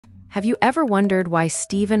Have you ever wondered why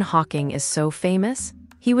Stephen Hawking is so famous?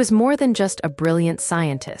 He was more than just a brilliant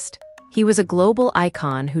scientist. He was a global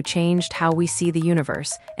icon who changed how we see the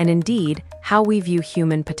universe, and indeed, how we view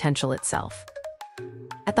human potential itself.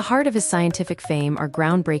 At the heart of his scientific fame are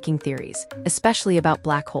groundbreaking theories, especially about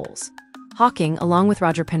black holes. Hawking, along with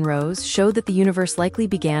Roger Penrose, showed that the universe likely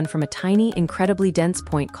began from a tiny, incredibly dense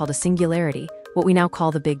point called a singularity, what we now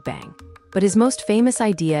call the Big Bang. But his most famous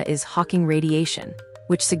idea is Hawking radiation,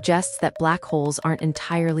 which suggests that black holes aren't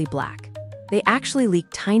entirely black. They actually leak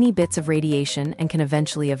tiny bits of radiation and can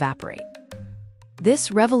eventually evaporate.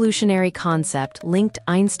 This revolutionary concept linked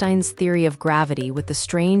Einstein's theory of gravity with the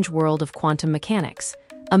strange world of quantum mechanics,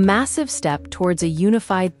 a massive step towards a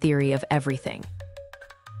unified theory of everything.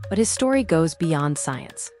 But his story goes beyond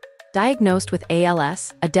science. Diagnosed with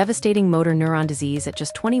ALS, a devastating motor neuron disease at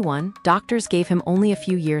just 21, doctors gave him only a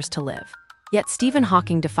few years to live. Yet Stephen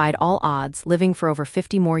Hawking defied all odds, living for over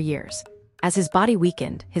 50 more years. As his body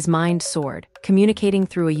weakened, his mind soared, communicating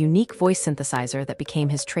through a unique voice synthesizer that became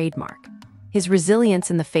his trademark. His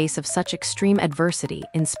resilience in the face of such extreme adversity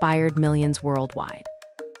inspired millions worldwide.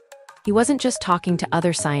 He wasn't just talking to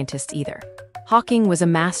other scientists either. Hawking was a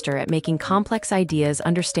master at making complex ideas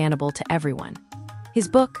understandable to everyone. His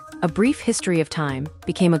book, A Brief History of Time,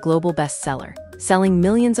 became a global bestseller, selling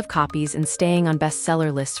millions of copies and staying on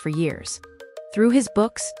bestseller lists for years. Through his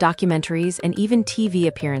books, documentaries, and even TV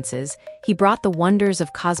appearances, he brought the wonders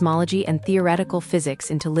of cosmology and theoretical physics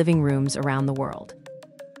into living rooms around the world.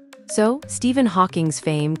 So, Stephen Hawking's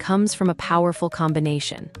fame comes from a powerful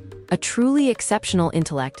combination: a truly exceptional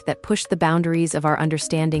intellect that pushed the boundaries of our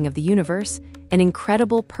understanding of the universe, an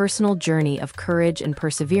incredible personal journey of courage and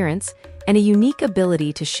perseverance, and a unique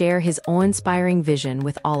ability to share his awe-inspiring vision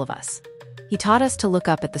with all of us. He taught us to look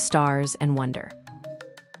up at the stars and wonder.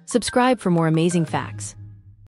 Subscribe for more amazing facts.